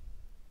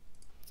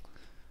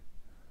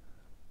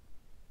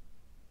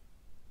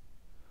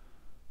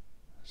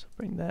 So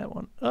bring that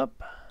one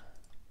up.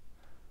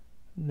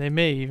 They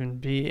may even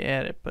be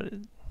at it, but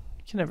you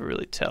can never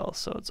really tell,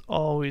 so it's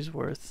always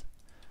worth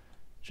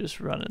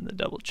just running the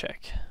double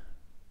check.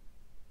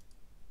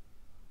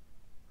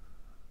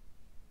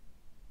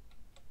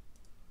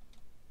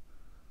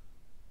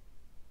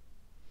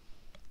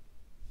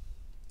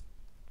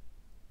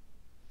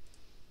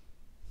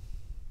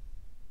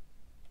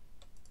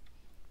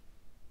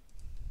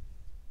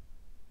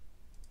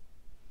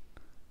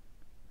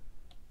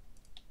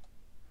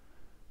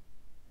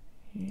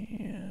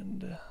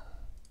 And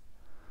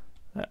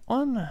that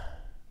one.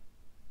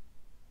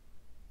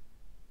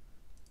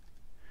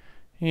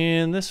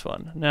 And this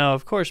one. Now,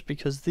 of course,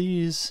 because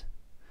these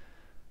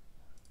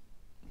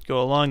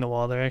go along the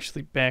wall, they're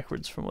actually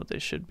backwards from what they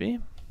should be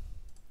in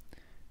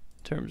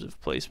terms of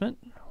placement.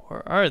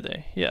 Or are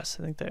they? Yes,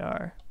 I think they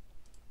are.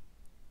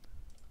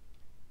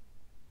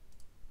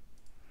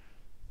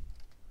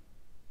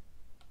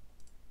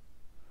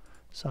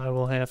 So I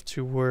will have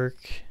to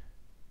work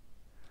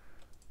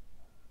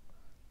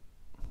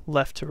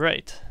left to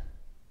right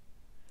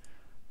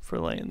for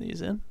laying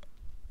these in.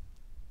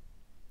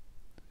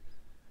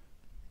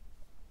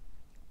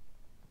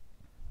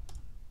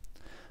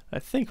 I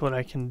think what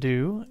I can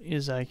do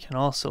is I can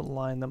also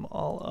line them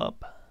all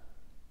up.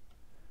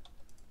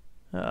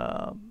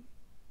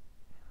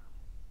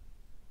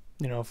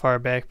 You know, far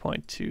back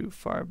point to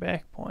far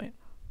back point.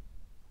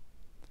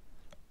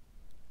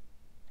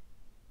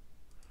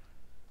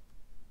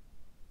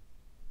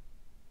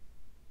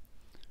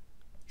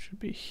 Should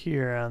be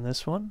here on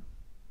this one.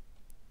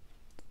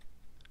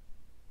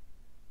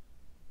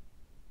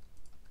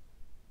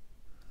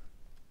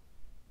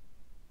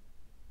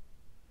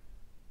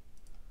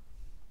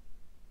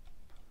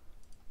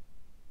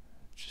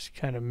 Just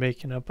kind of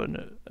making up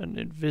an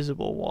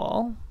invisible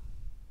wall.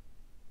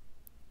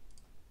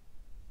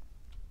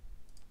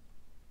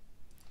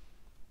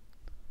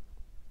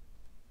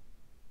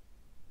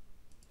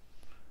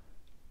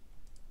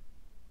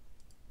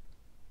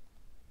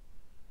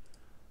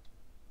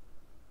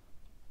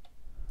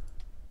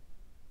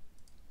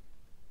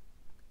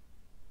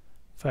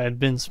 If I had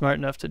been smart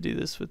enough to do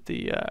this with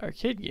the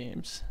arcade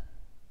games,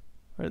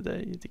 or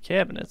the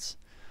cabinets,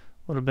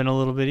 would have been a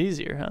little bit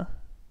easier, huh?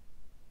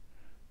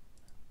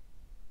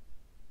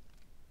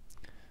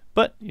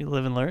 But you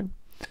live and learn.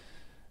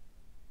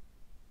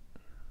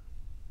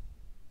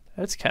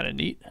 That's kind of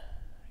neat.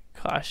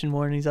 Caution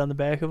warnings on the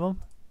back of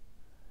them.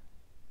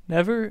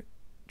 Never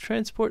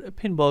transport a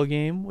pinball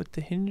game with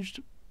the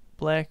hinged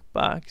black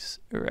box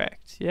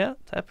erect. Yeah,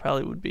 that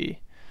probably would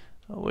be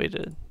a way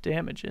to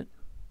damage it.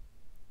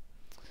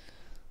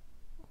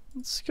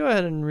 Let's go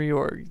ahead and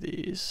reorg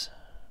these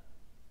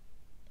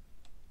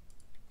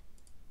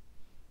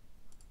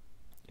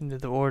into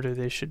the order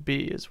they should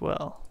be as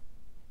well.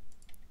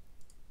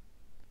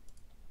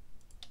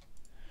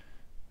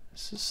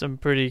 This is some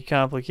pretty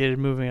complicated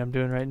moving I'm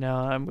doing right now.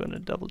 I'm going to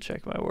double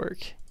check my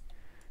work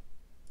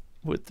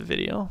with the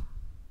video.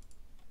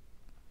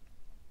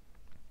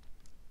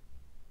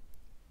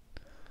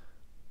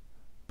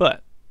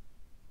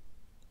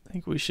 I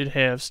think we should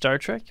have Star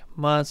Trek,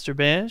 Monster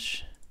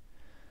Bash,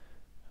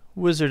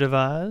 Wizard of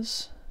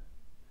Oz,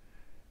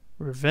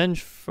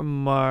 Revenge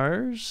from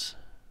Mars,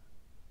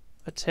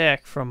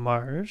 Attack from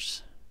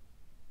Mars,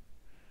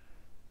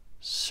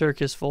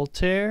 Circus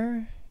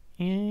Voltaire,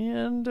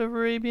 and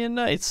Arabian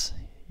Nights.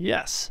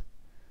 Yes,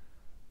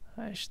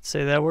 I should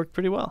say that worked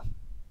pretty well.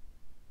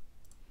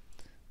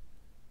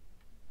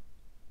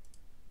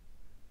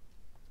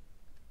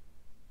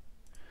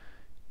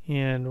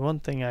 And one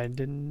thing I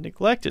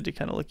neglected to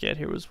kind of look at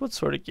here was what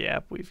sort of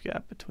gap we've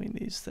got between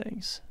these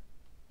things.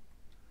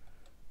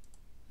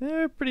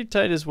 They're pretty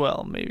tight as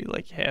well. Maybe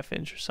like a ½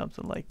 inch or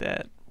something like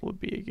that would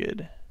be a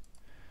good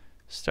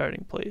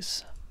starting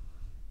place.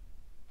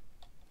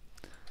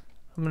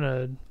 I'm going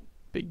to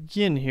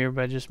begin here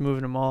by just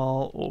moving them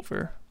all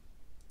over.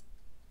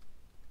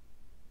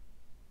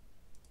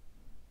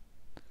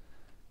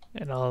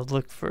 And I'll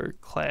look for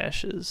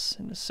clashes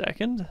in a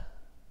second,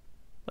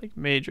 like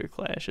major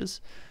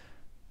clashes.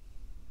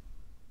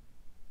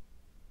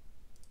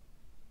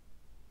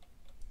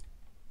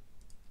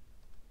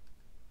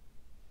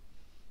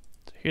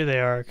 So here they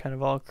are, kind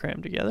of all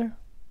crammed together.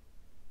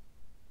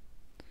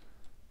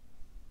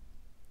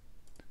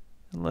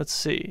 And let's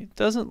see, it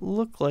doesn't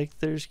look like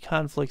there's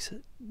conflicts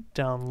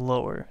down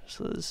lower.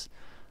 So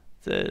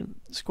the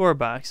score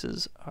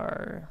boxes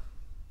are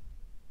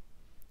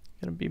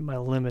going to be my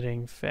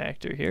limiting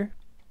factor here.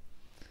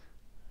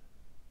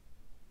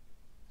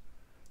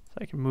 So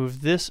I can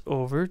move this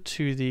over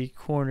to the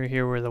corner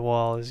here where the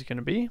wall is going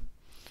to be.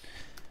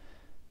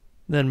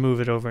 Then move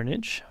it over an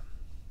inch.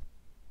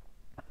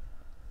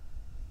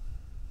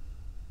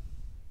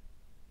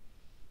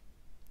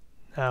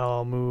 Now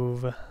I'll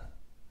move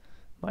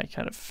my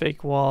kind of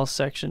fake wall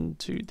section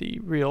to the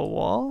real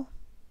wall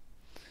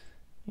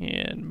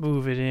and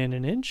move it in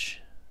an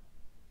inch.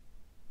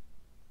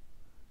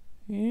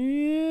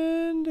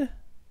 And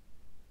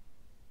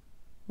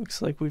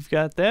looks like we've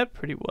got that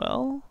pretty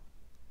well.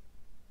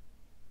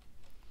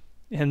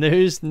 And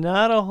there's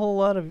not a whole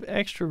lot of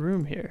extra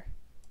room here.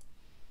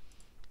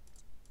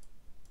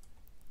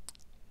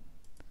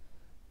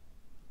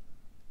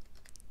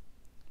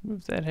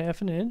 Move that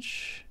 ½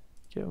 inch.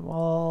 Give them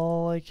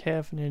all like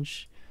 ½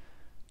 inch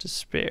to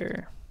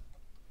spare.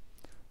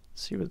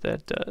 See what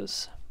that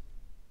does.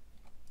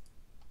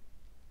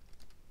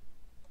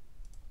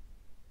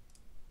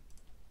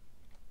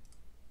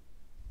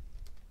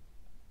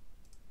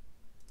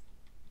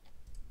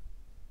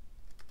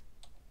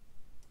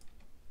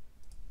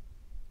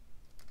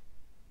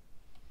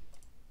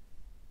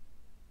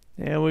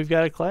 And we've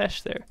got a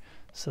clash there.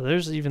 So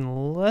there's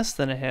even less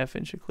than a ½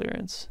 inch of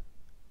clearance.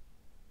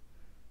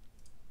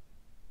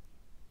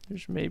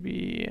 There's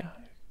maybe,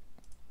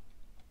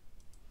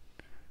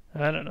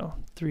 I don't know,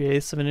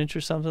 3/8 of an inch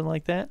or something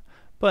like that.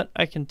 But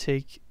I can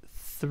take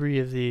 3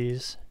 of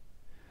these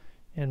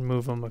and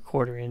move them a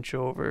 ½ inch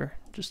over.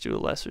 Just do a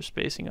lesser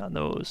spacing on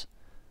those.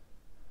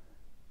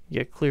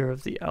 Get clear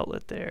of the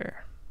outlet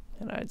there.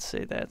 And I'd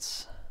say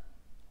that's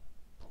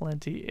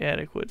plenty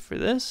adequate for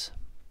this.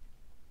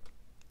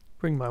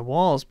 Bring my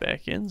walls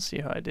back in, see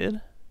how I did.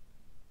 I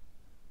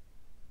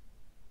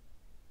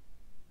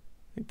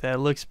think that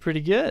looks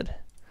pretty good.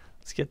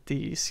 Let's get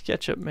the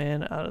SketchUp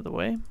man out of the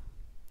way.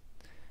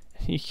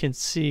 You can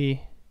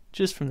see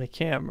just from the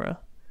camera,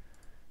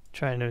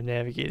 trying to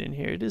navigate in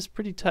here, it is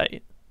pretty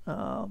tight.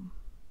 We'll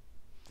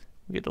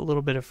get a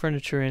little bit of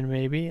furniture in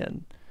maybe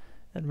and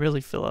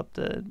really fill up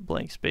the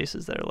blank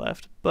spaces that are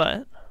left.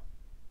 But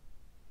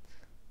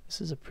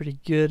this is a pretty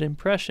good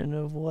impression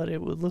of what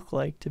it would look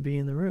like to be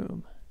in the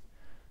room.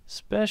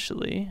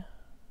 Especially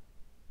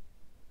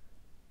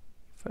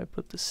if I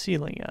put the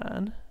ceiling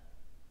on,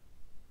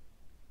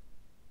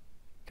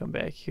 come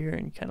back here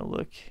and kind of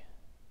look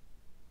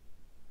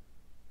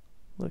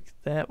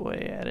that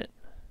way at it.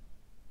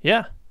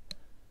 Yeah.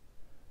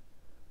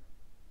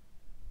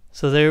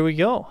 So there we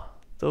go.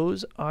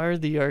 Those are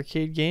the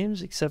arcade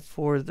games, except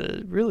for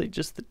the really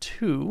just the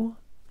 2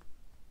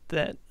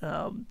 that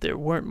there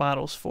weren't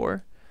models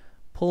for,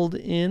 pulled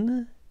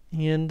in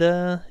and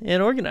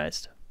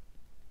organized.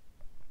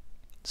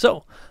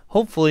 So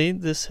hopefully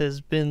this has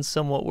been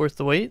somewhat worth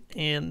the wait,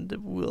 and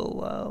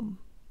we'll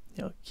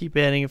keep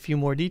adding a few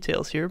more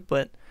details here.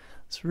 But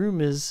this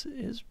room is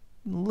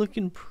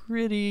looking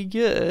pretty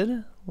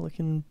good,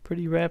 looking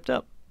pretty wrapped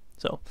up.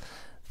 So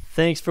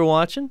thanks for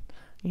watching,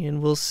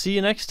 and we'll see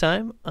you next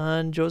time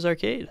on Joe's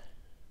Arcade.